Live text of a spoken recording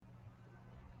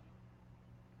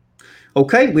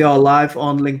Okay, we are live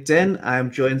on LinkedIn. I'm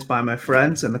joined by my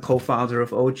friend and the co-founder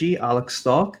of Ogee, Alex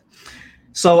Stark.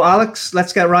 So, Alex,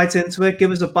 let's get right into it. Give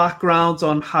us a background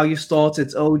on how you started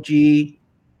Ogee,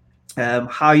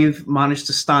 how you've managed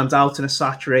to stand out in a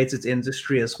saturated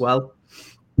industry as well.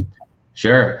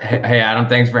 Sure. Hey, Adam,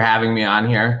 thanks for having me on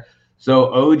here. So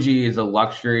Ogee is a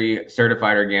luxury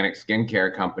certified organic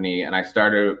skincare company, and I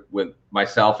started with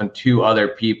myself and two other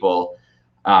people.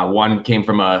 One came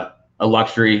from a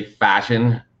luxury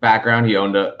fashion background. He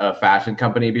owned a fashion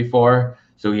company before,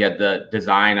 so he had the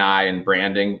design eye and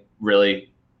branding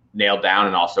really nailed down,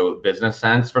 and also business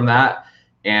sense from that.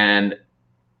 And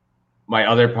my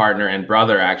other partner and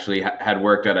brother actually had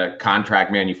worked at a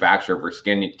contract manufacturer for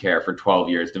skincare for 12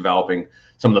 years, developing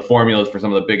some of the formulas for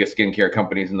some of the biggest skincare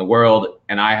companies in the world.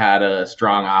 And I had a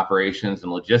strong operations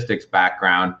and logistics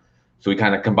background. So we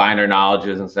kind of combined our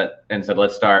knowledges and said,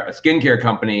 let's start a skincare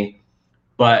company.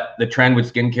 But the trend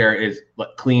with skincare is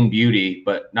clean beauty,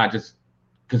 but not just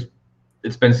because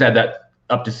it's been said that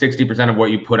up to 60% of what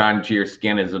you put onto your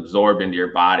skin is absorbed into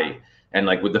your body. And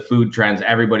like with the food trends,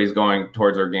 everybody's going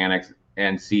towards organics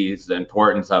and sees the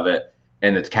importance of it,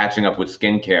 and it's catching up with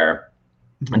skincare.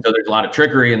 And so there's a lot of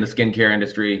trickery in the skincare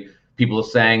industry. People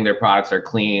saying their products are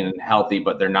clean and healthy,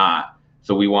 but they're not.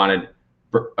 So we wanted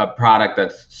a product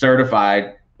that's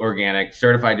certified organic,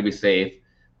 certified to be safe,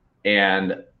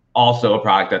 and also a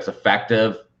product that's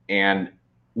effective and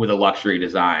with a luxury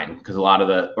design. Because a lot of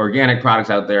the organic products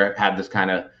out there have this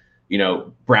kind of,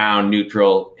 brown,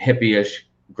 neutral, hippie-ish,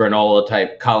 granola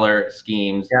type color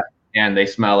schemes. Yeah. And they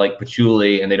smell like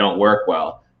patchouli and they don't work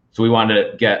well. So we wanted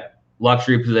to get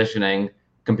luxury positioning,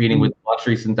 competing with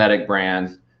luxury synthetic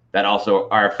brands that also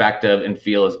are effective and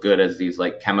feel as good as these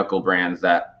like chemical brands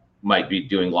that might be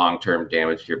doing long-term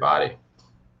damage to your body.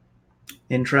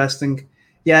 Interesting.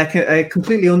 Yeah, I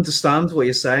completely understand what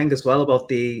you're saying as well about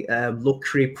the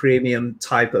luxury premium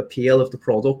type appeal of the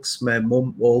products. My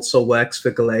mum also works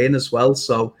for Ghislaine as well,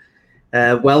 so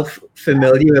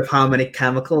familiar with how many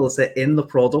chemicals are in the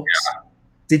products. Yeah.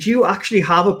 Did you actually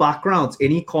have a background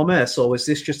in e-commerce, or was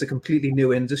this just a completely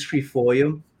new industry for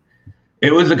you?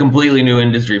 It was a completely new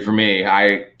industry for me.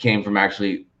 I came from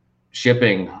actually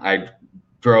shipping. I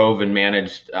drove and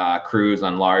managed crews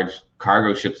on large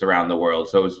cargo ships around the world.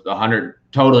 So it was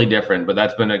totally different, but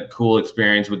that's been a cool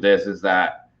experience with this, is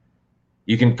that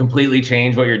you can completely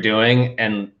change what you're doing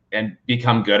and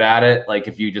become good at it. Like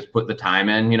if you just put the time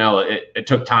in, it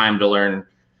took time to learn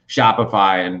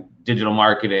Shopify and digital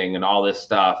marketing and all this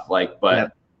stuff.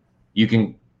 But you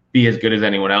can be as good as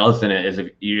anyone else in it as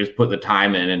if you just put the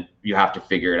time in, and you have to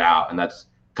figure it out. And that's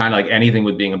kind of like anything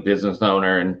with being a business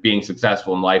owner and being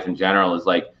successful in life in general, is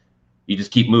like, you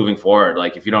just keep moving forward.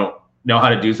 Like if you don't know how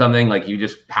to do something, like you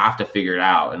just have to figure it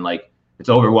out. And like, it's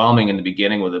overwhelming in the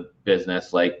beginning with a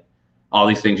business, like all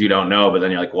these things you don't know, but then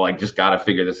you're like, well, I just got to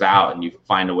figure this out, and you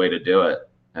find a way to do it.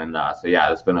 And so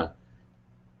yeah, it's been a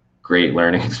great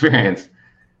learning experience.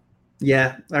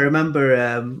 Yeah, I remember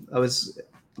I was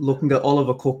looking at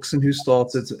Oliver Cookson, who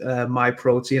started My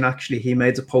Protein. Actually, he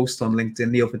made a post on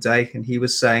LinkedIn the other day, and he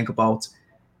was saying about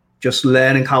just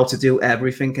learning how to do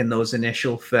everything in those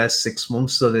initial first 6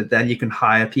 months, so that then you can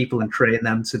hire people and train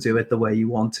them to do it the way you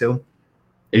want to.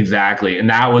 Exactly. And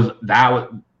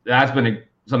that's been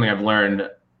something I've learned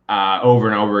over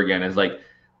and over again, is like,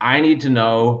 I need to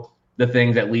know the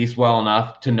things at least well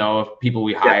enough to know if people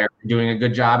we hire are doing a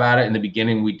good job at it. In the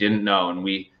beginning, we didn't know, and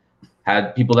we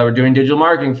had people that were doing digital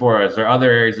marketing for us or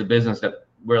other areas of business that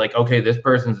we're like, okay, this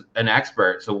person's an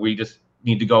expert, so we just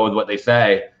need to go with what they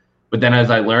say. But then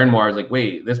as I learned more, I was like,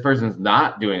 wait, this person's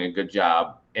not doing a good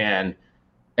job. And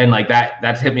like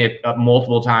that's hit me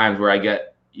multiple times, where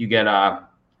you get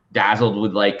dazzled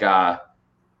with like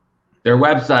their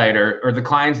website or the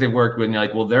clients they've worked with, and you're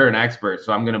like, well, they're an expert,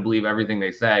 so I'm going to believe everything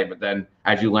they say. But then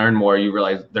as you learn more, you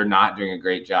realize they're not doing a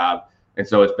great job. And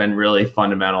so it's been really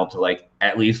fundamental to like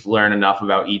at least learn enough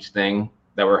about each thing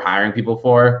that we're hiring people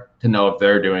for to know if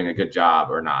they're doing a good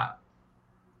job or not.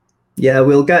 Yeah,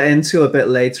 we'll get into a bit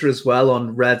later as well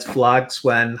on red flags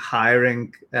when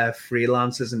hiring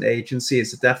freelancers and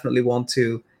agencies. I definitely want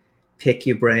to pick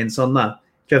your brains on that.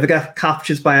 Do you ever get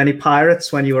captured by any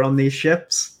pirates when you were on these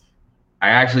ships? I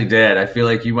actually did. I feel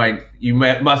like you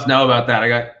must know about that. I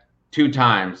got 2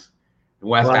 times in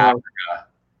West Africa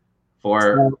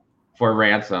for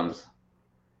ransoms.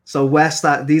 So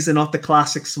these are not the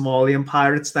classic Somalian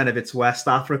pirates then, if it's West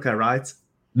Africa, right?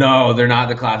 No, they're not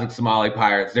the classic Somali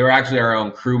pirates. They were actually our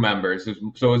own crew members.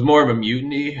 So it was more of a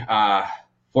mutiny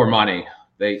for money.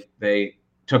 They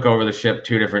took over the ship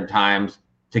 2 different times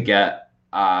to get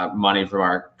money from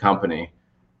our company.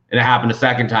 And it happened a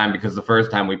second time because the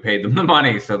first time we paid them the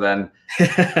money. So then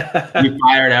we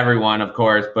fired everyone, of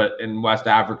course. But in West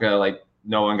Africa, like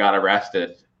no one got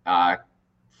arrested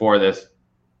for this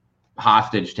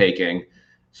hostage taking.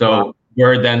 So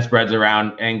word then spreads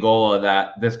around Angola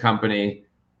that this company,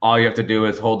 all you have to do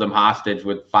is hold them hostage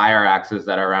with fire axes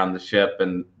that are around the ship,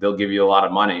 and they'll give you a lot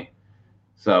of money.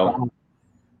 So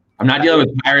I'm not dealing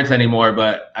with pirates anymore,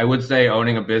 but I would say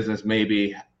owning a business may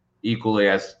be equally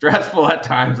as stressful at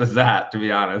times as that, to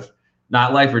be honest.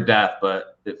 Not life or death,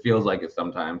 but it feels like it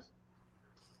sometimes.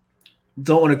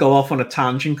 Don't want to go off on a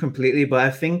tangent completely, but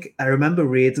I think I remember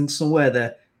reading somewhere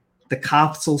that the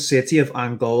capital city of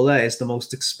Angola is the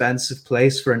most expensive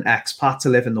place for an expat to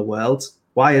live in the world.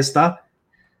 Why is that?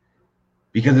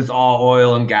 Because it's all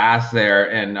oil and gas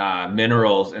there and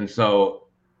minerals. And so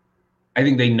I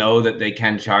think they know that they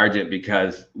can charge it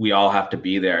because we all have to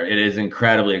be there. It is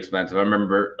incredibly expensive. I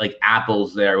remember like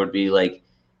apples there would be like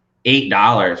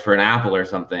 $8 for an apple or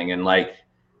something.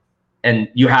 And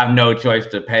you have no choice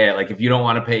to pay it. Like if you don't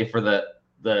want to pay for the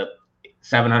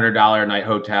 $700 a night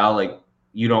hotel, like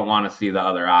you don't want to see the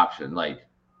other option. Like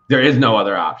there is no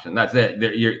other option. That's it.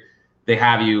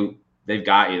 They've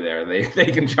got you there. They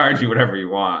can charge you whatever you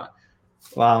want.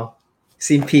 Wow.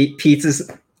 Seen Peter's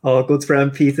good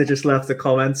friend Peter just left a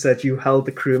comment, said you held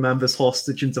the crew members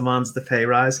hostage and demands the pay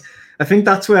rise. I think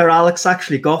that's where Alex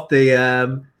actually got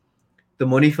the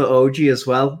money for Ogee as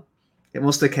well. It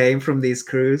must have came from these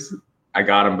crews. I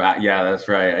got him back. Yeah, that's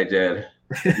right. I did.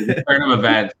 Turn of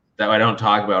events that I don't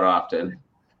talk about often.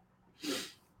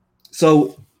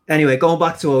 So anyway, going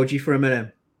back to Ogee for a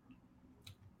minute.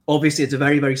 Obviously, it's a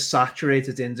very, very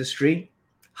saturated industry.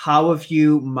 How have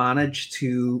you managed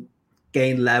to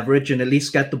gain leverage and at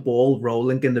least get the ball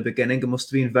rolling in the beginning? It must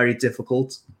have been very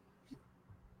difficult.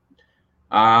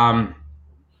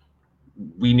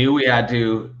 We knew we had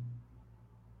to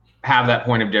have that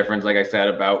point of difference. Like I said,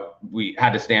 about we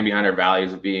had to stand behind our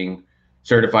values of being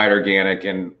certified organic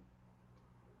and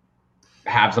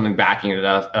have something backing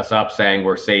us up saying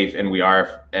we're safe and we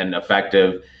are and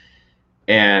effective.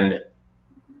 And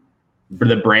for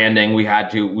the branding, we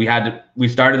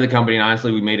started the company, and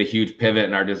honestly, we made a huge pivot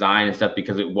in our design and stuff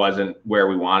because it wasn't where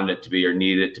we wanted it to be or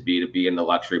needed it to be in the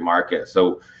luxury market.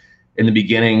 So in the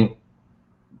beginning,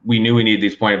 we knew we needed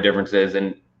these point of differences,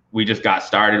 and we just got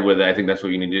started with it. I think that's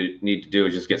what you need to do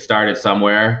is just get started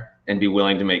somewhere and be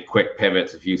willing to make quick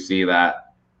pivots if you see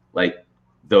that like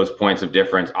those points of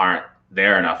difference aren't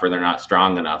there enough or they're not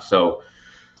strong enough. So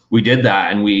we did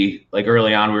that, and we like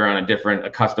early on we were on a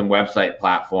custom website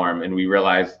platform, and we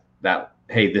realized that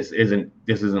hey, this isn't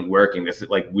working. This is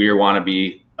like we want to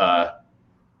be a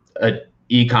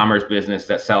e-commerce business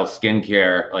that sells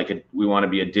skincare. Like we want to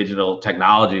be a digital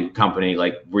technology company.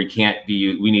 Like we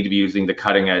need to be using the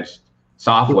cutting edge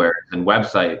software and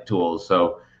website tools.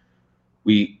 So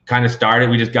we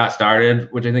just got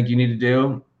started, which I think you need to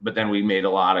do, but then we made a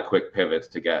lot of quick pivots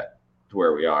to get to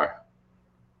where we are.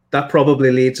 That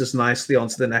probably leads us nicely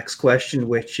onto the next question,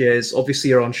 which is obviously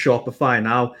you're on Shopify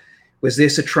now. Was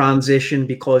this a transition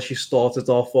because you started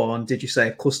off on, did you say,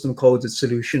 a custom coded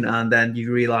solution and then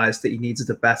you realized that you needed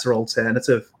a better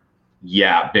alternative?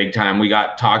 Yeah, big time. We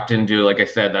got talked into, like I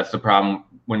said, that's the problem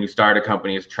when you start a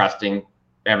company is trusting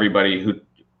everybody who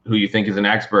you think is an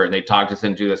expert. And they talked us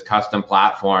into this custom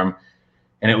platform,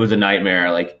 and it was a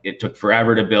nightmare. Like it took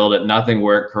forever to build it. Nothing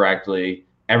worked correctly.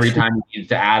 Every time you needed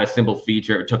to add a simple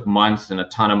feature, it took months and a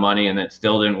ton of money, and it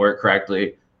still didn't work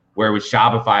correctly. Where with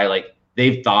Shopify, like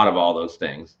they've thought of all those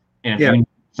things. And if you need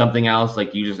something else,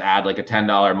 like you just add like a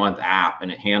 $10 a month app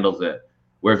and it handles it.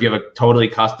 Where if you have a totally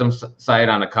custom site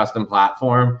on a custom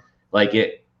platform, like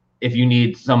if you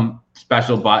need some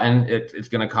special button, it's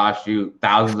going to cost you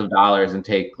thousands of dollars and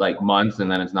take like months,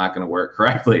 and then it's not going to work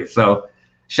correctly. So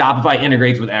Shopify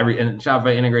integrates with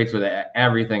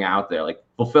everything out there, like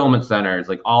fulfillment centers,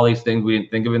 like all these things we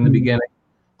didn't think of in the beginning.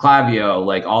 Klaviyo,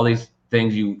 like all these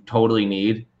things you totally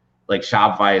need. Like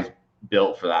Shopify is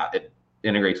built for that. It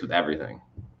integrates with everything.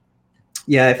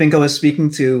 Yeah, I think I was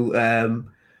speaking to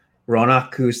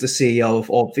Ronak, who's the CEO of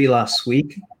Obvi last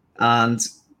week, and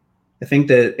I think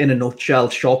that in a nutshell,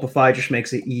 Shopify just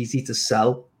makes it easy to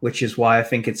sell, which is why I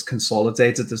think it's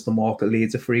consolidated as the market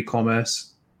leader for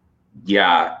e-commerce.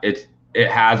 Yeah, it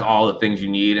has all the things you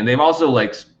need, and they've also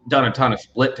like done a ton of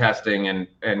split testing and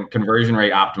conversion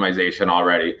rate optimization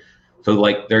already. So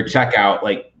like their checkout,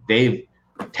 like they've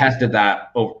tested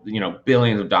that,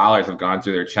 billions of dollars have gone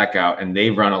through their checkout, and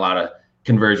they've run a lot of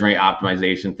conversion rate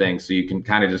optimization things. So you can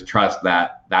kind of just trust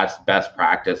that that's best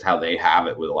practice how they have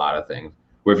it with a lot of things.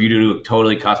 Where if you do a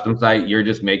totally custom site, you're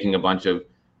just making a bunch of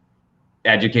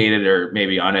educated or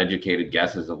maybe uneducated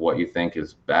guesses of what you think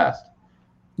is best.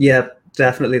 Yeah,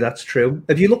 definitely, that's true.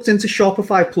 Have you looked into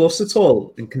Shopify Plus at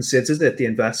all and considered it the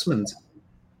investment?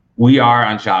 We are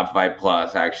on Shopify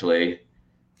Plus actually,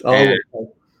 and Oh,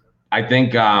 okay. I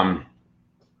think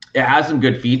it has some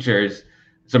good features,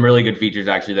 some really good features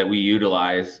actually that we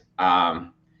utilize.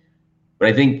 But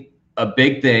I think a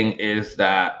big thing is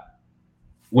that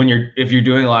if you're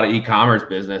doing a lot of e-commerce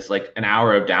business, like an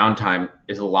hour of downtime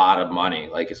is a lot of money,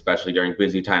 like especially during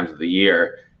busy times of the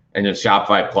year. And just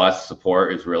Shopify Plus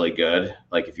support is really good.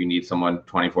 Like if you need someone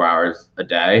 24 hours a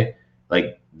day,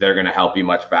 like they're going to help you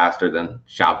much faster than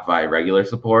Shopify regular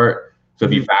support. So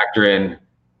if you factor in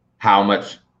how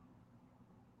much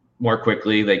more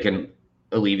quickly they can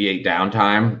alleviate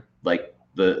downtime, like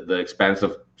the expense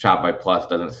of Shopify Plus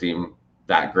doesn't seem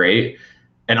that great.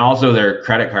 And also their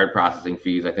credit card processing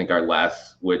fees, I think, are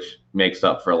less, which makes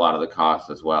up for a lot of the costs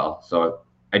as well. So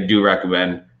I do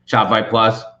recommend Shopify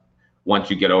Plus once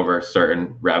you get over a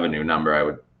certain revenue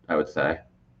number, I would say.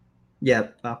 Yeah,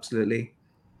 absolutely.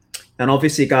 And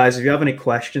obviously, guys, if you have any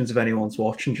questions, if anyone's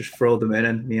watching, just throw them in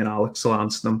and me and Alex will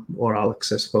answer them, or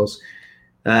Alex, I suppose.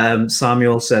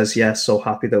 Samuel says, yes, so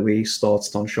happy that we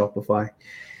started on Shopify.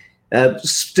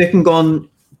 Sticking on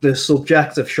the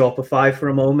subject of Shopify for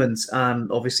a moment,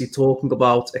 and obviously talking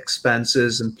about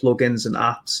expenses and plugins and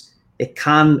apps, it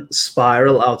can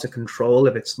spiral out of control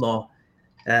if it's not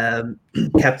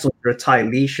kept under a tight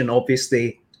leash. And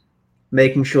obviously,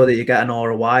 making sure that you get an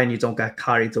ROI and you don't get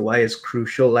carried away is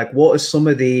crucial. Like, what are some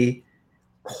of the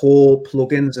core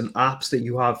plugins and apps that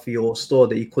you have for your store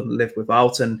that you couldn't live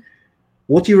without? And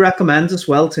what do you recommend as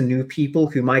well to new people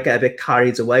who might get a bit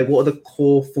carried away? What are the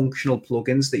core functional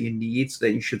plugins that you need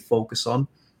that you should focus on?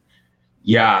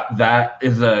 Yeah,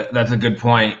 that's a good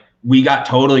point. We got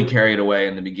totally carried away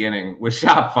in the beginning with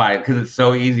Shopify because it's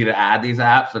so easy to add these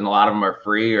apps and a lot of them are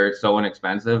free or so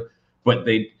inexpensive, but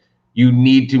you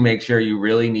need to make sure you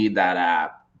really need that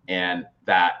app and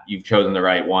that you've chosen the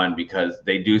right one, because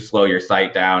they do slow your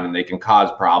site down and they can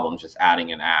cause problems just adding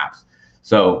in apps.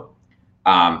 So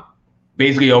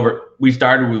basically we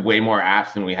started with way more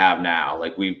apps than we have now.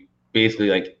 Like we basically,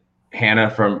 like Hannah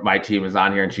from my team is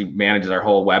on here and she manages our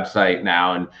whole website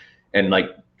now. And like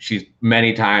she's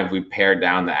many times we've pared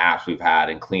down the apps we've had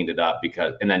and cleaned it up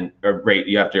and then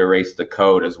you have to erase the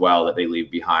code as well that they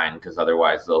leave behind, because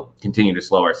otherwise they'll continue to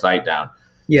slow our site down.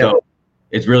 Yeah. So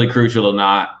it's really crucial to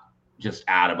not just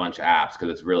add a bunch of apps, because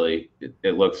it's really,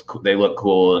 they look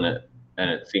cool and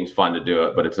it seems fun to do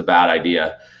it, but it's a bad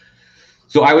idea.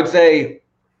 So I would say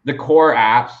the core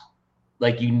apps,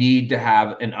 like you need to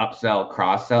have an upsell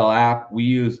cross-sell app. We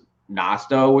use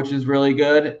Nosto, which is really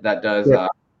good. That does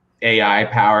AI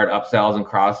powered upsells and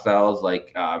cross-sells,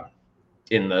 like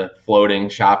in the floating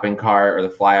shopping cart or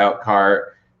the flyout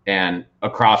cart, and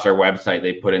across our website,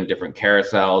 they put in different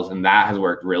carousels, and that has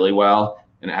worked really well.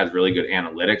 And it has really good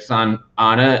analytics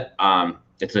on it.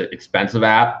 It's an expensive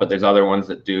app, but there's other ones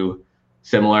that do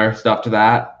similar stuff to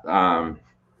that,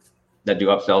 that do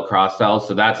upsell, cross-sell.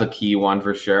 So that's a key one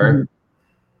for sure.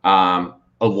 A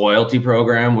loyalty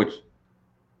program, which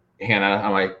Hannah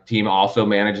on my team also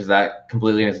manages that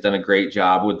completely and has done a great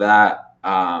job with that.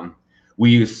 We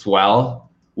use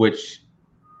Swell, which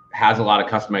has a lot of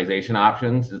customization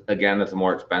options. Again, that's a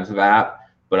more expensive app,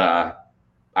 but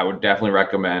I would definitely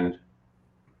recommend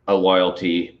a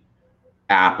loyalty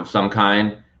app of some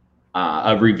kind.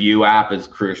 A review app is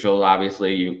crucial.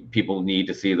 Obviously, people need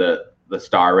to see the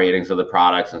star ratings of the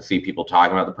products and see people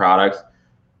talking about the products.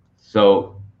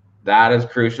 So that is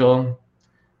crucial.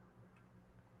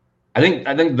 I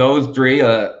think those three,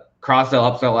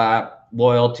 cross-sell, upsell app,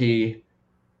 loyalty,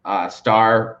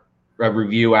 star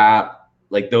review app,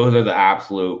 like those are the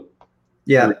absolute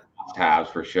must-haves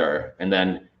for sure. And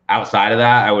then outside of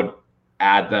that, I would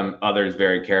add them others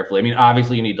very carefully. I mean,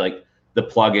 obviously you need like the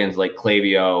plugins like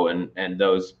Klaviyo and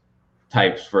those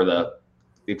types for the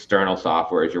external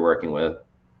softwares you're working with.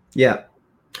 Yeah.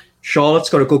 Charlotte's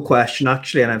got a good question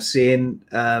actually, and I've seen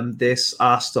this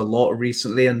asked a lot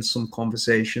recently in some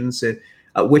conversations.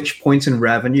 At which point in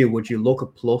revenue would you look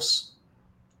at Plus?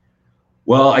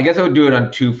 Well, I guess I would do it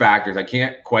on two factors. I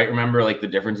can't quite remember like the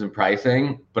difference in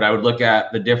pricing, but I would look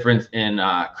at the difference in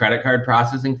credit card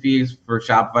processing fees for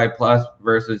Shopify Plus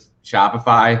versus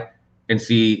Shopify and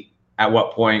see at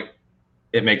what point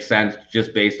it makes sense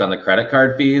just based on the credit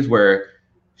card fees, where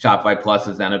Shopify Plus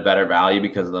is then a better value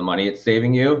because of the money it's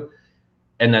saving you.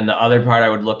 And then the other part I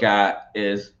would look at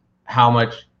is how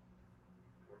much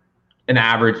an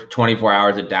average 24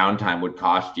 hours of downtime would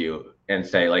cost you, and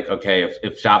say like, okay,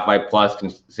 if Shopify Plus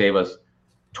can save us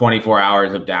 24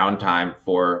 hours of downtime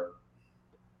for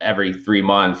every 3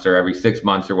 months or every 6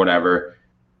 months or whatever,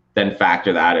 then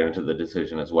factor that into the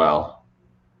decision as well.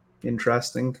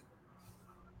 Interesting.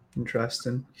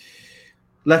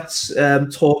 Let's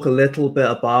talk a little bit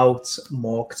about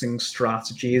marketing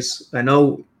strategies. I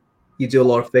know you do a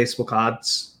lot of Facebook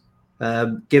ads.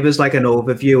 Give us like an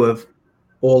overview of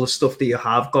all the stuff that you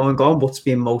have going on, what's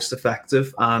been most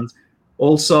effective, and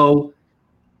also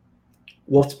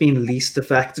what's been least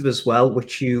effective as well,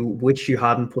 which you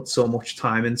hadn't put so much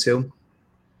time into.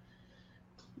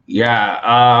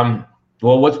 Yeah.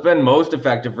 Well, what's been most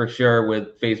effective for sure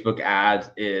with Facebook ads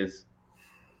is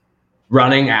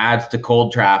running ads to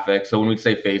cold traffic. So when we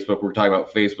say Facebook, we're talking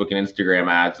about Facebook and Instagram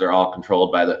ads. They're all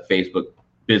controlled by the Facebook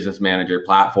Business Manager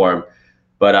platform.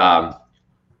 But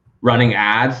running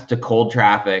ads to cold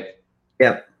traffic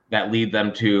that lead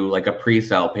them to like a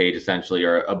pre-sale page essentially,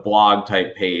 or a blog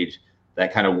type page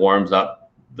that kind of warms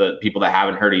up the people that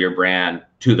haven't heard of your brand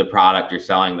to the product you're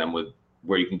selling them with,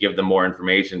 where you can give them more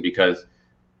information, because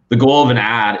the goal of an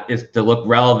ad is to look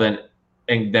relevant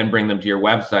and then bring them to your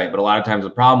website. But a lot of times the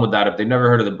problem with that, if they've never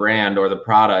heard of the brand or the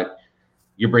product,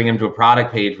 you bring them to a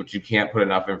product page, which you can't put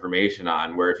enough information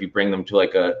on, where if you bring them to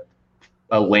like a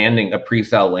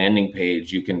pre-sale landing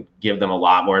page, you can give them a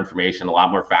lot more information, a lot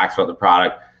more facts about the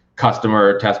product,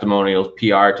 customer testimonials,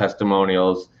 PR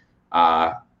testimonials.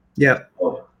 The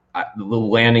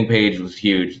landing page was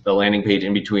huge. The landing page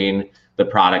in between the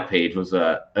product page was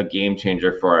a game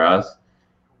changer for us.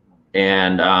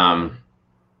 And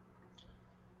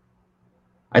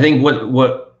I think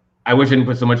what I wish I didn't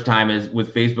put so much time is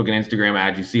with Facebook and Instagram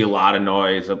ads, you see a lot of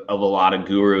noise of a lot of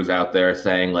gurus out there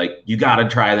saying like, you got to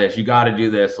try this, you got to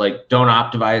do this, like don't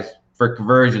optimize for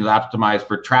conversions, optimize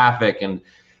for traffic, and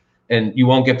you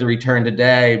won't get the return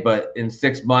today, but in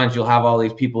 6 months you'll have all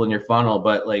these people in your funnel.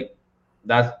 But like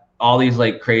that's all these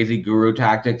like crazy guru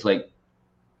tactics, like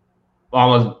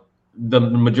almost the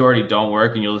majority don't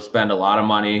work, and you'll spend a lot of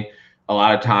money, a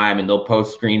lot of time, and they'll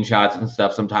post screenshots and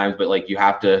stuff sometimes, but like you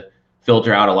have to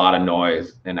filter out a lot of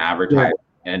noise and advertise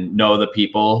and know the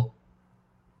people.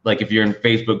 Like if you're in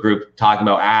Facebook group talking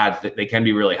about ads, they can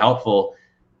be really helpful,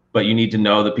 but you need to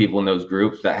know the people in those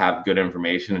groups that have good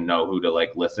information and know who to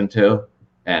like listen to,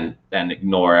 and then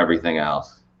ignore everything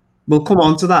else. We'll come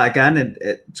on to that again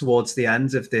towards the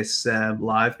end of this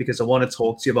live, because I want to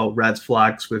talk to you about red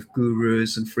flags with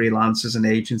gurus and freelancers and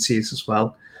agencies as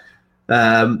well.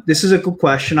 This is a good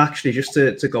question, actually, just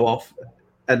to go off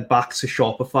and back to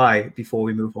Shopify before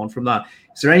we move on from that.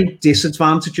 Is there any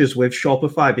disadvantages with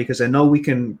Shopify? Because I know we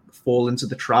can fall into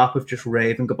the trap of just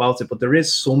raving about it, but there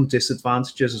is some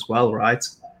disadvantages as well, right?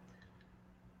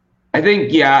 I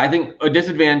think a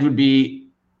disadvantage would be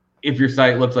if your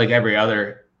site looks like every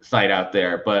other site out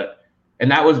there.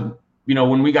 And that was,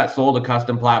 when we got sold a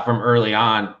custom platform early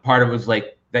on, part of it was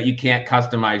like that you can't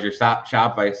customize your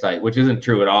Shopify site, which isn't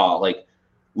true at all. Like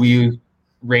we use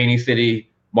Rainy City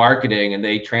Marketing, and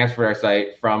they transferred our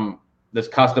site from this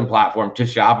custom platform to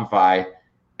Shopify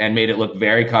and made it look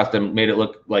very custom, made it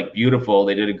look like beautiful.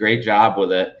 They did a great job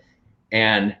with it.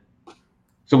 And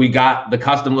so we got the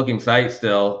custom looking site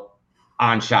still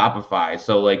on Shopify.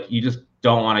 So like you just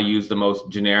don't want to use the most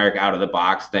generic out of the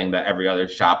box thing that every other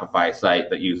Shopify site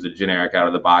that uses a generic out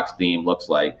of the box theme looks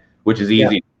like, which is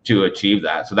easy to achieve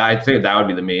that. So I'd say that would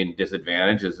be the main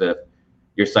disadvantage, is if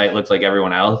your site looks like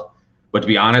everyone else. But to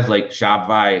be honest, like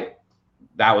Shopify,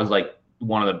 that was like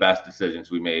one of the best decisions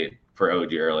we made for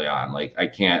Ogee early on. Like I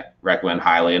can't recommend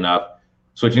highly enough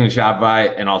switching to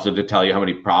Shopify, and also to tell you how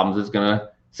many problems it's gonna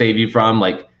save you from.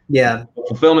 Like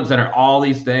fulfillment center, all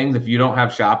these things. If you don't have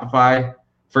Shopify,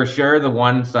 for sure the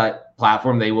one site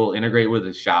platform they will integrate with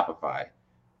is Shopify.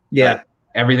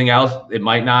 Everything else, it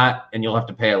might not, and you'll have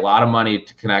to pay a lot of money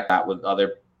to connect that with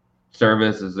other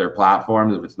services or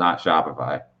platforms if it's not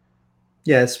Shopify.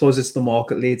 Yeah, I suppose it's the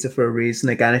market leader for a reason.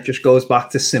 Again, it just goes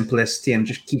back to simplicity and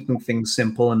just keeping things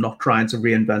simple and not trying to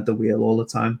reinvent the wheel all the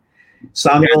time.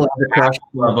 Samuel,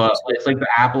 it's like the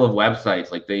Apple of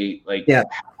websites. Like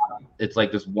it's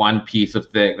like this one piece of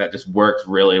thing that just works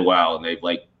really well, and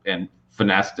they've and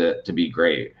finessed it to be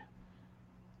great.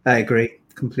 I agree,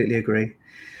 completely agree.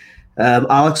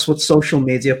 Alex, what social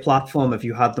media platform have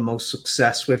you had the most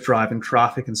success with driving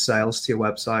traffic and sales to your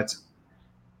website?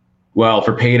 Well,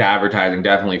 for paid advertising,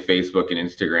 definitely Facebook and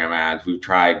Instagram ads. We've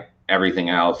tried everything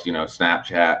else,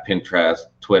 Snapchat, Pinterest,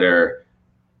 Twitter,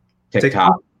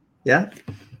 TikTok.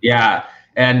 Yeah.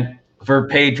 And for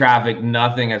paid traffic,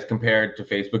 nothing has compared to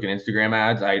Facebook and Instagram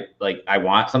ads. I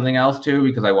want something else too,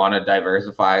 because I want to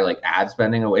diversify like ad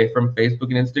spending away from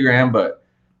Facebook and Instagram, but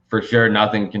for sure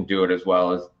nothing can do it as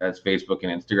well as Facebook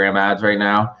and Instagram ads right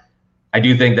now. I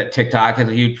do think that TikTok has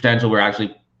a huge potential. We're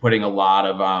actually putting a lot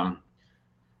of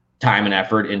time and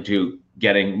effort into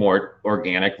getting more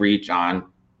organic reach on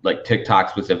like TikTok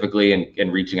specifically,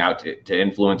 and reaching out to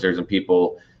influencers and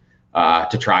people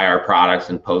to try our products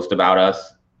and post about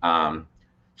us.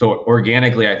 So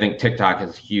organically, I think TikTok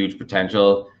has huge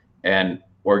potential, and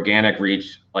organic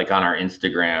reach like on our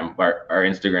Instagram. Our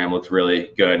Instagram looks really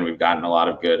good, and we've gotten a lot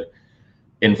of good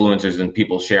influencers and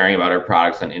people sharing about our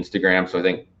products on Instagram. So I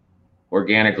think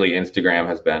organically Instagram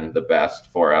has been the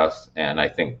best for us, and I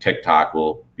think TikTok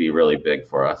will be really big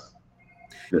for us.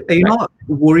 Are you not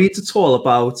worried at all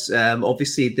about,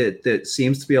 obviously that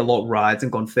seems to be a lot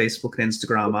riding on Facebook and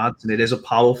Instagram ads, and it is a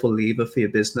powerful lever for your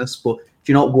business, but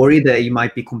do you not worry that you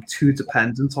might become too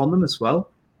dependent on them as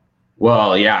well?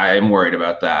 Well, yeah, I'm worried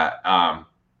about that,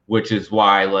 which is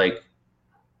why, like,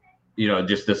 you know,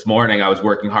 just this morning I was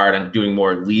working hard on doing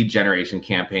more lead generation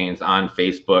campaigns on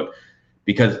Facebook,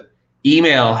 because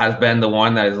email has been the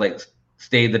one that has like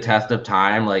stayed the test of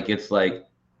time. Like, it's like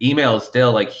email is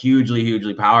still like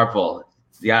hugely powerful.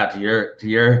 Yeah, to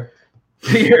your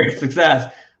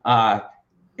success.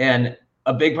 And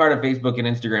a big part of Facebook and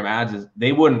Instagram ads is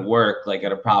they wouldn't work like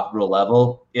at a profitable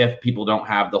level if people don't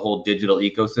have the whole digital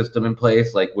ecosystem in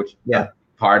place, like, which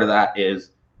part of that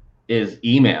is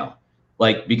email.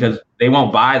 Like, because they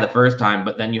won't buy the first time,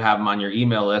 but then you have them on your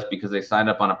email list because they signed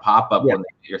up on a pop-up when they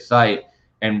get your site,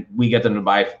 and we get them to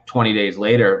buy 20 days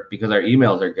later because our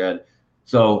emails are good.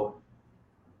 So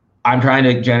I'm trying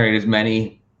to generate as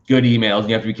many good emails.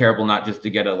 You have to be careful not just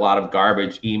to get a lot of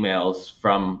garbage emails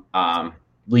from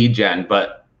lead gen,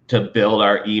 but to build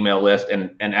our email list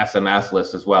and SMS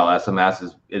list as well.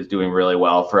 SMS is doing really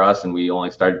well for us, and we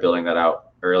only started building that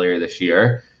out earlier this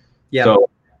year. Yeah. So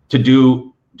to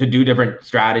do different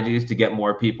strategies to get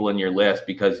more people in your list,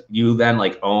 because you then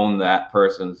like own that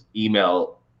person's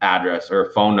email address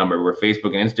or phone number, where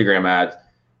Facebook and Instagram ads,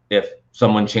 if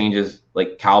someone changes,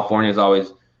 like California is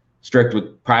always strict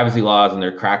with privacy laws and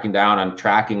they're cracking down on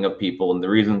tracking of people. And the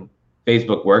reason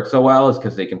Facebook works so well is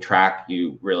because they can track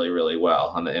you really well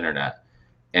on the internet.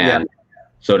 And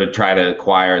so to try to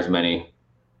acquire as many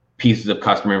pieces of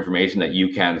customer information that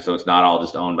you can, so it's not all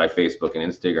just owned by Facebook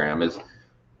and Instagram, is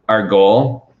our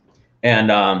goal. And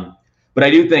but I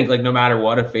do think, like, no matter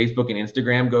what, if Facebook and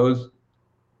Instagram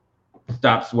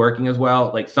stops working as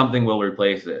well, like something will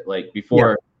replace it. Like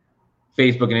before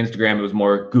Facebook and Instagram, it was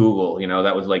more Google, you know,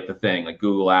 that was like the thing, like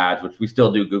Google ads, which we still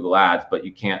do Google ads, but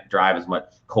you can't drive as much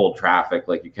cold traffic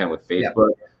like you can with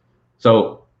Facebook.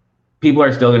 So people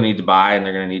are still going to need to buy, and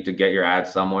they're going to need to get your ads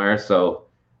somewhere. So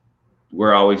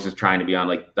we're always just trying to be on,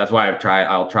 like, that's why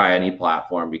I'll try any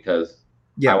platform, because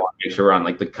I want to make sure we're on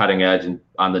like the cutting edge and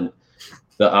on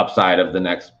the upside of the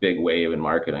next big wave in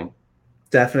marketing.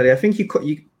 Definitely. I think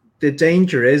the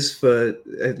danger is, for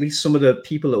at least some of the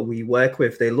people that we work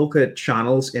with, they look at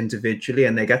channels individually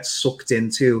and they get sucked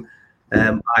into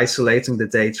isolating the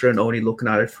data and only looking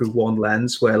at it through one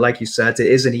lens, where, like you said, it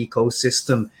is an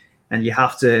ecosystem and you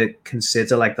have to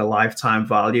consider like the lifetime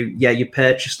value. Yeah, you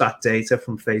purchase that data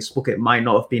from Facebook. It might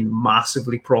not have been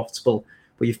massively profitable,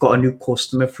 but you've got a new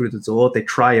customer through the door. They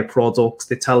try a product,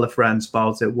 they tell their friends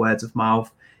about it, word of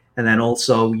mouth. And then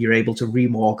also you're able to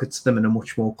remarket to them in a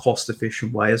much more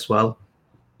cost-efficient way as well.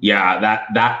 Yeah,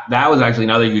 that was actually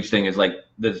another huge thing, is like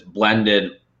this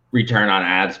blended return on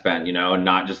ad spend, you know, and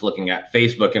not just looking at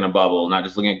Facebook in a bubble, not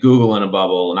just looking at Google in a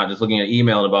bubble, not just looking at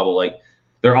email in a bubble. Like,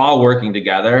 they're all working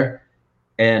together,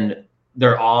 and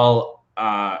they're all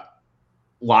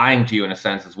lying to you in a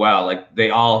sense as well. Like, they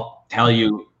all tell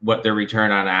you what their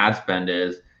return on ad spend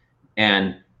is,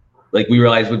 and like we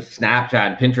realized with Snapchat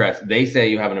and Pinterest, they say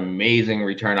you have an amazing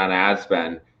return on ad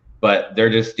spend, but they're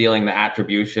just stealing the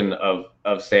attribution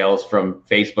of sales from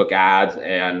Facebook ads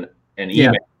and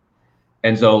email.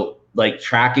 And so, like,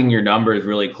 tracking your numbers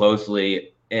really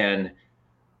closely and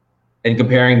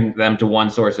comparing them to one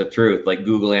source of truth, like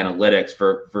Google Analytics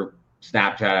for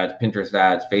Snapchat ads, Pinterest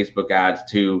ads, Facebook ads,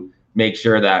 to make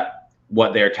sure that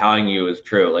what they're telling you is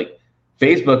true. Like,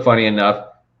 Facebook, funny enough,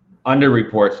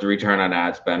 underreports the return on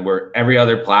ad spend, where every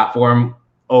other platform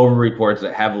overreports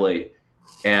it heavily.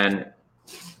 And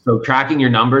so tracking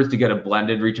your numbers to get a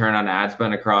blended return on ad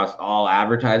spend across all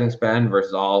advertising spend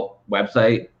versus all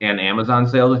website and Amazon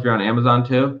sales, if you're on Amazon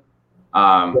too,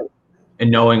 and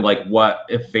knowing like what,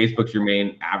 if Facebook's your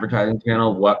main advertising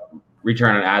channel, what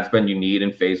return on ad spend you need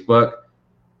in Facebook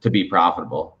to be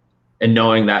profitable, and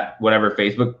knowing that whatever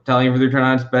Facebook telling you for the return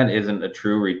on ad spend isn't a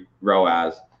true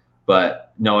ROAS,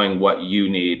 but knowing what you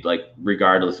need, like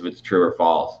regardless if it's true or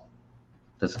false,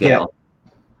 to scale.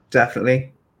 Yeah,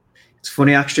 definitely. It's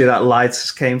funny actually that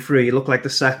lights came through. You look like the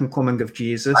second coming of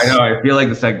Jesus. I know. I feel like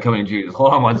the second coming of Jesus.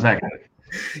 Hold on one second.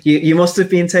 You must have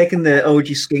been taking the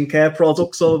Ogee skincare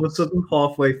products all of a sudden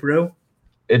halfway through.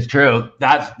 It's true.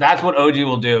 That's what Ogee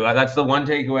will do. That's the one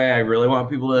takeaway I really want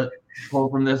people to pull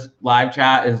from this live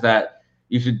chat is that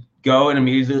you should go and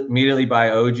immediately buy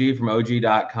Ogee from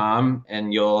Ogee.com,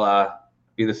 and you'll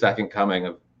be the second coming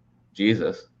of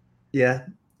Jesus. Yeah,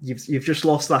 you've just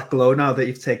lost that glow now that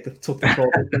you've took the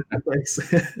product into place.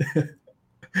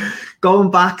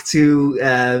 Going back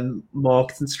to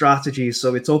marketing strategies,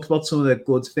 so we talked about some of the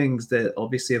good things that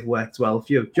obviously have worked well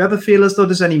for you. Do you ever feel as though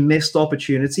there's any missed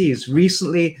opportunities?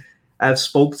 Recently, I've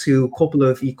spoke to a couple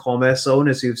of e-commerce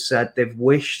owners who've said they've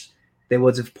wished they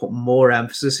would have put more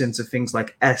emphasis into things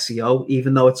like SEO,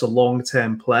 even though it's a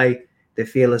long-term play. They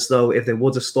feel as though if they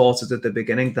would have started at the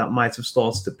beginning, that might have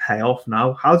started to pay off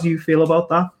now. How do you feel about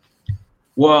that?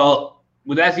 Well,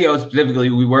 with SEO specifically,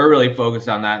 we were really focused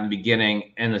on that in the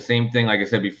beginning. And the same thing, like I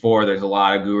said before, there's a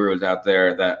lot of gurus out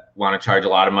there that want to charge a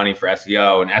lot of money for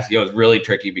SEO. And SEO is really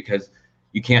tricky because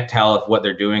you can't tell if what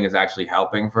they're doing is actually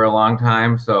helping for a long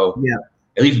time. So yeah,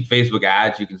 at least with Facebook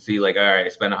ads, you can see like, all right, I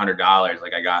spent $100,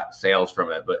 like I got sales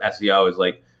from it. But SEO is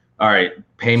like, all right,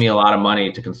 pay me a lot of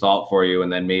money to consult for you.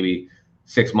 And then maybe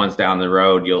 6 months down the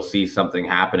road, you'll see something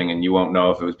happening and you won't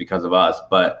know if it was because of us.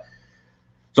 But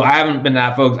so I haven't been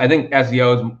that focused. I think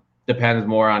SEO depends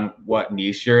more on what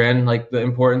niche you're in, like the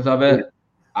importance of it. Yeah.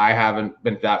 I haven't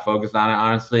been that focused on it,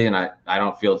 honestly, and I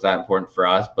don't feel it's that important for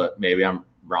us, but maybe I'm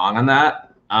wrong on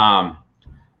that.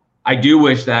 I do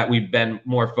wish that we've been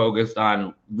more focused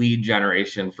on lead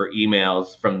generation for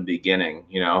emails from the beginning.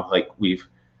 You know, like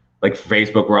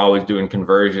Facebook, we're always doing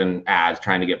conversion ads,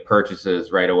 trying to get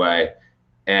purchases right away.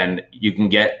 And you can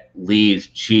get leads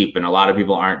cheap, and a lot of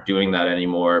people aren't doing that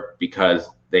anymore because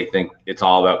they think it's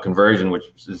all about conversion, which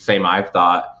is the same I've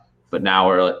thought. But now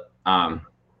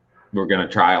we're going to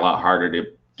try a lot harder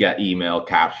to get email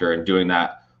capture and doing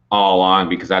that all along,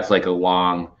 because that's like a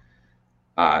long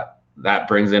that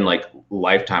brings in like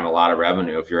lifetime a lot of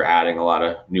revenue if you're adding a lot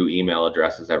of new email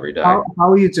addresses every day. How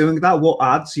are you doing that? What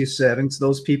ads are you serving to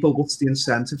those people? What's the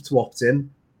incentive to opt in?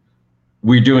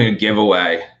 We're doing a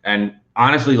giveaway, and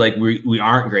honestly, like we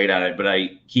aren't great at it, but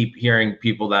I keep hearing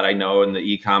people that I know in the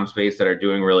e-com space that are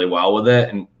doing really well with it.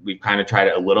 And we've kind of tried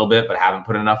it a little bit, but haven't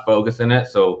put enough focus in it.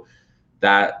 So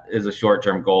that is a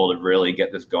short-term goal to really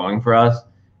get this going for us,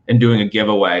 and doing a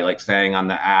giveaway, like saying on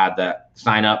the ad that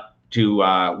sign up to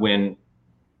win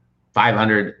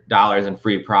 $500 in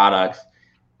free products.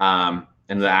 And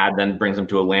the ad then brings them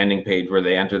to a landing page where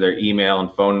they enter their email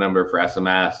and phone number for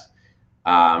SMS.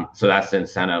 So that's the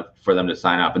incentive for them to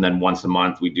sign up. And then once a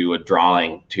month, we do a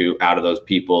drawing out of those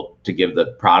people to give the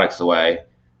products away.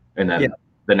 And then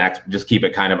the next, just keep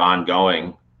it kind of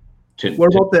ongoing.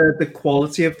 What about the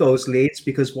quality of those leads?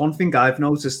 Because one thing I've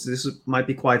noticed, this might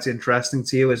be quite interesting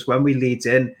to you, is when we lead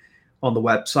in on the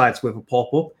websites with a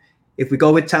pop-up, if we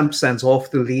go with 10% off,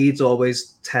 the leads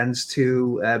always tends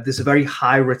to, there's a very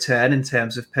high return in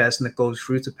terms of person that goes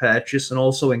through to purchase and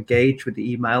also engage with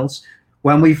the emails.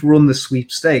 When we've run the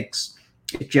sweepstakes,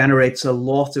 it generates a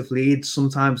lot of leads,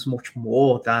 sometimes much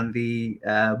more than the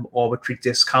arbitrary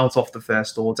discount off the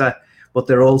first order, but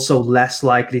they're also less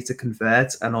likely to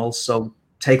convert and also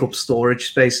take up storage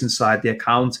space inside the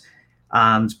account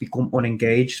and become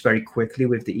unengaged very quickly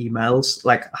with the emails.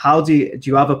 Like, how do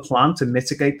you have a plan to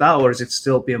mitigate that, or is it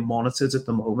still being monitored at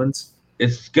the moment?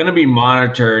 It's going to be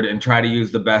monitored, and try to use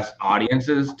the best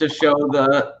audiences to show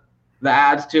the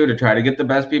ads to try to get the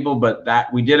best people. But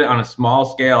that we did it on a small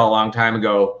scale a long time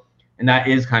ago, and that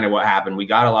is kind of what happened. We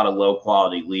got a lot of low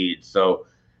quality leads. So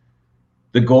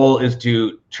the goal is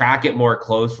to track it more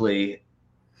closely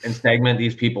and segment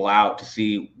these people out to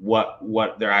see what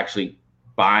they're actually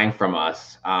buying from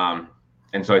us.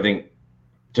 And so I think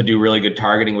to do really good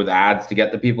targeting with ads to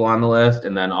get the people on the list,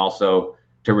 and then also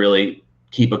to really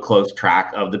keep a close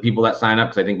track of the people that sign up,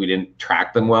 because I think we didn't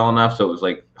track them well enough. So it was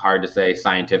like hard to say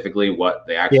scientifically what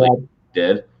they actually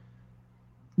did.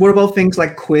 What about things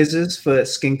like quizzes for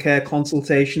skincare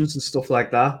consultations and stuff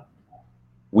like that?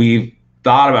 We've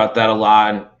thought about that a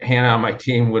lot, and Hannah on my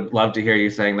team would love to hear you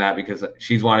saying that, because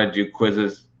she's wanted to do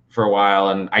quizzes for a while,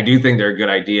 and I do think they're a good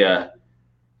idea.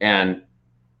 And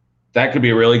that could be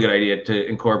a really good idea to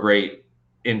incorporate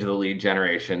into the lead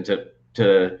generation,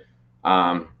 to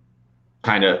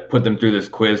kind of put them through this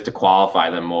quiz to qualify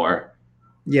them more.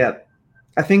 Yeah,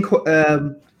 I think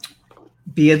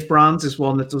Beard Brands is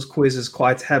one that does quizzes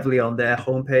quite heavily on their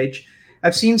homepage.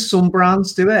 I've seen some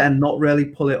brands do it and not really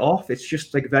pull it off. It's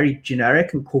just like very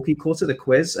generic and cookie cutter, the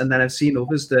quiz. And then I've seen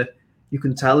others that you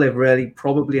can tell they've really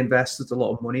probably invested a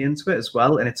lot of money into it as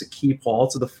well. And it's a key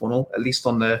part of the funnel, at least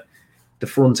on the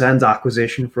front end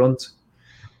acquisition front.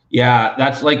 Yeah,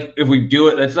 that's like, if we do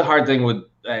it, that's the hard thing with,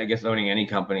 I guess, owning any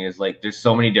company is like, there's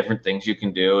so many different things you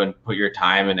can do and put your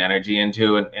time and energy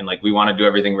into. And like, we want to do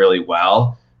everything really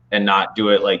well and not do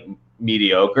it like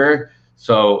mediocre.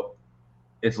 So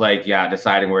it's like, yeah,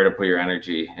 deciding where to put your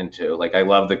energy into. Like, I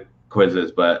love the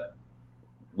quizzes, but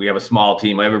we have a small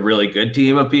team. I have a really good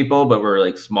team of people, but we're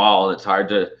like small, and it's hard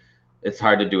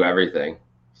to do everything.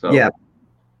 So Yeah,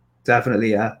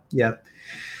 definitely. Yeah.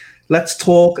 Let's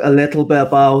talk a little bit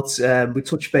about, we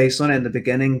touched base on it in the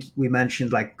beginning. We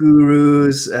mentioned like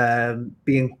gurus,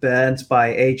 being burnt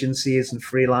by agencies and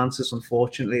freelancers,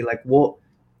 unfortunately. Like, what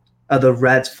are the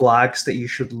red flags that you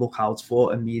should look out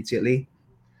for immediately?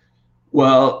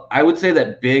 well, I would say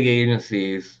that big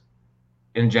agencies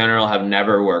in general have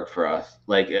never worked for us.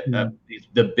 Like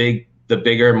the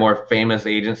bigger, more famous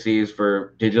agencies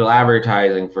for digital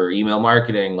advertising, for email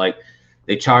marketing, like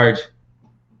they charge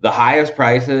the highest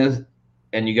prices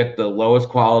and you get the lowest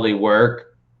quality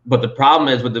work. But the problem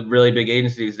is with the really big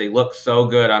agencies, they look so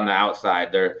good on the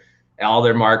outside. All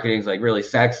their marketing is like really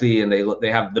sexy, and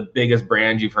they have the biggest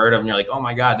brands you've heard of, and you're like, oh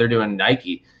my God, they're doing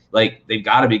Nike. Like, they've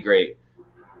got to be great.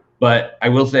 But I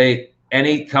will say,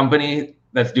 any company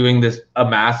that's doing this, a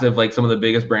massive, like some of the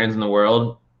biggest brands in the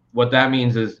world, what that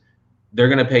means is they're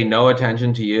going to pay no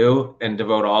attention to you and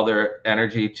devote all their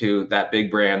energy to that big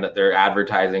brand that they're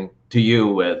advertising to you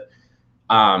with.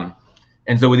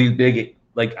 And so with these big,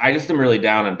 like, I just am really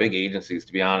down on big agencies,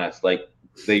 to be honest. Like,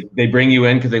 they bring you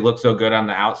in because they look so good on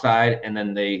the outside, and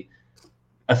then they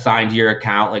assign to your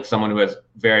account like someone who has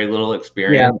very little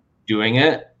experience doing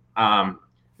it.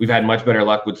 We've had much better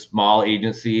luck with small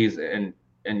agencies and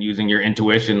using your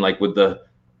intuition, like with the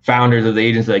founders of the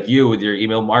agency, like you, with your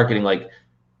email marketing, like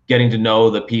getting to know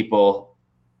the people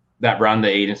that run the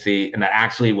agency and that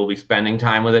actually will be spending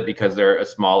time with it because they're a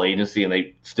small agency and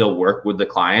they still work with the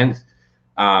clients,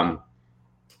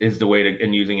 is the way to,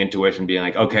 and using intuition, being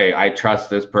like, okay, I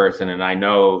trust this person and I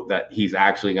know that he's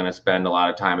actually going to spend a lot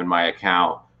of time in my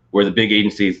account. Where the big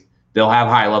agencies, they'll have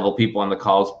high level people on the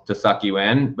calls to suck you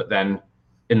in, but then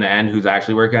in the end, who's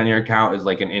actually working on your account is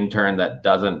like an intern that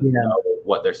doesn't know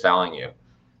what they're selling you.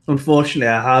 Unfortunately,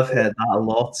 I have heard that a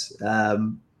lot.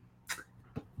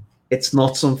 It's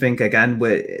not something, again,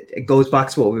 where it goes back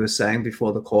to what we were saying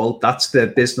before the call. That's the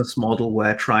business model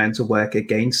we're trying to work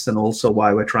against, and also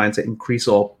why we're trying to increase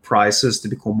our prices to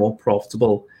become more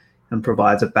profitable and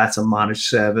provide a better managed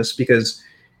service. Because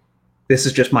this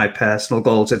is just my personal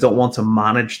goals. I don't want to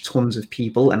manage tons of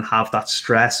people and have that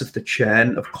stress of the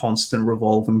churn of constant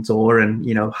revolving door and,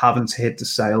 having to hit the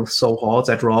sale so hard.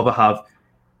 I'd rather have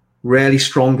really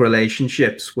strong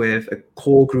relationships with a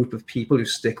core group of people who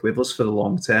stick with us for the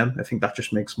long term. I think that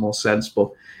just makes more sense. But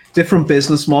different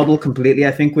business model completely.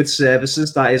 I think with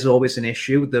services, that is always an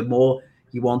issue. The more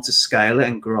you want to scale it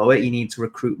and grow it, you need to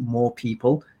recruit more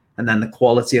people, and then the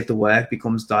quality of the work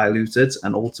becomes diluted,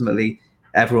 and ultimately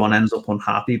everyone ends up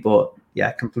unhappy. But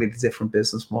yeah, completely different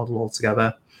business model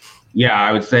altogether. Yeah,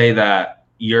 I would say that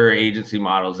your agency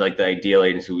model is like the ideal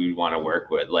agency we would want to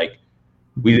work with. Like,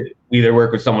 we either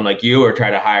work with someone like you or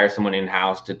try to hire someone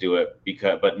in-house to do it,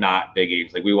 but not big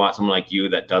agencies. Like, we want someone like you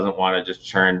that doesn't want to just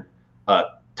churn a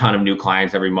ton of new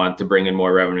clients every month to bring in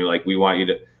more revenue. Like, we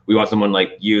want someone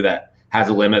like you that has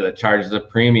a limit, that charges a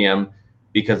premium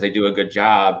because they do a good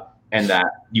job, and that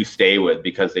you stay with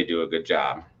because they do a good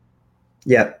job.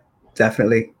 Yeah,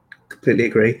 definitely. Completely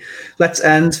agree. Let's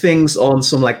end things on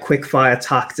some like quick fire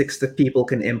tactics that people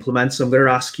can implement. So I'm going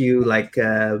to ask you like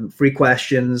 3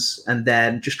 questions, and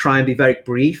then just try and be very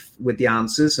brief with the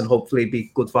answers and hopefully be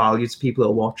good value to people who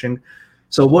are watching.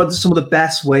 So what are some of the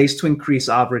best ways to increase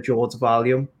average order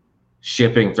value?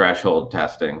 Shipping threshold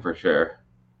testing, for sure.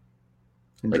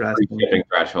 Like shipping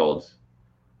thresholds.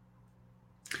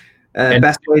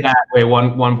 Best way that way,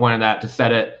 one point of that, to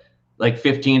set it like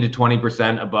 15 to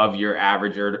 20% above your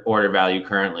average order value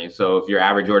currently. So if your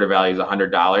average order value is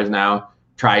 $100 now,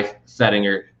 try setting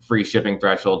your free shipping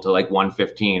threshold to like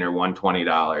 $115 or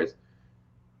 $120.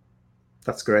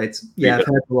 That's great. Yeah, I've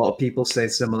heard a lot of people say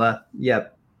similar. Yeah.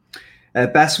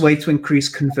 Best way to increase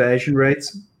conversion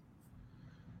rates?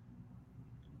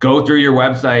 Go through your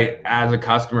website as a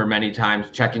customer many times,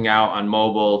 checking out on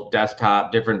mobile,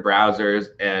 desktop, different browsers,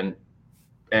 and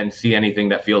see anything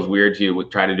that feels weird to you.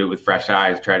 Try to do it with fresh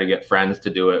eyes. Try to get friends to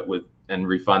do it with, and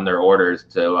refund their orders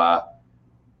to,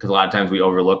 because a lot of times we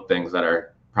overlook things that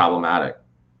are problematic.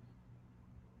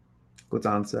 Good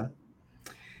answer.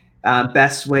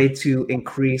 Best way to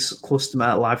increase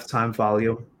customer lifetime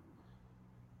value?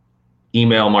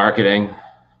 Email marketing,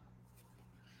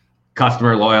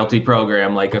 customer loyalty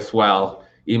program like a Swell.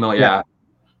 Email, yeah.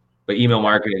 But email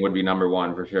marketing would be number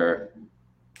 1 for sure.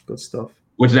 Good stuff.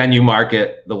 which then you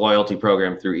market the loyalty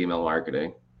program through email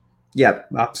marketing. Yeah,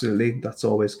 absolutely. That's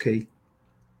always key.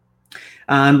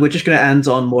 And we're just going to end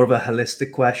on more of a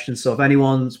holistic question. So if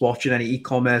anyone's watching, any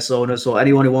e-commerce owners or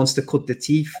anyone who wants to cut the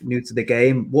teeth new to the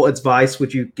game, what advice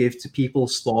would you give to people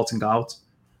starting out?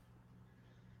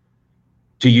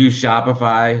 To use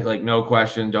Shopify, like no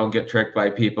question, don't get tricked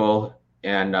by people,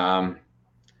 and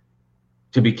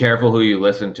to be careful who you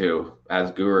listen to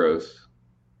as gurus.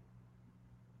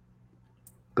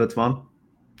 Good one.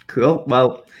 Cool.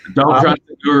 Well, don't trust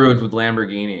the gurus with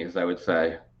Lamborghinis, I would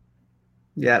say.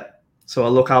 Yeah. So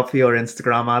I'll look out for your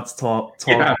Instagram ads talk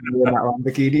Yeah. in that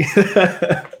Lamborghini.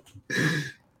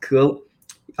 Cool.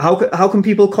 How can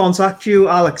people contact you,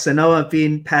 Alex? I know I've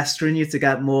been pestering you to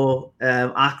get more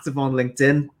active on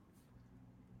LinkedIn.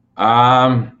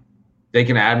 They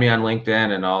can add me on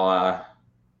LinkedIn, and I'll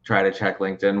try to check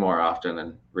LinkedIn more often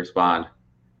and respond.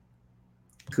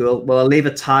 Cool. Well, I'll leave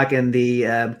a tag in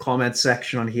the comment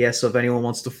section on here, so if anyone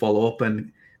wants to follow up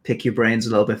and pick your brains a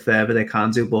little bit further, they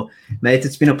can do. But mate,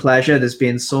 it's been a pleasure. There's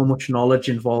been so much knowledge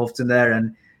involved in there,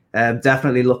 and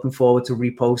definitely looking forward to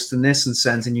reposting this and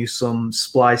sending you some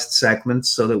spliced segments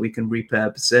so that we can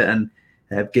repurpose it and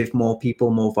give more people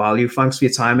more value. Thanks for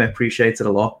your time. I appreciate it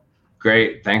a lot.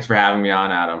 Great. Thanks for having me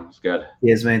on, Adam. It's good.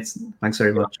 Yes, mate. Thanks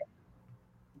very much.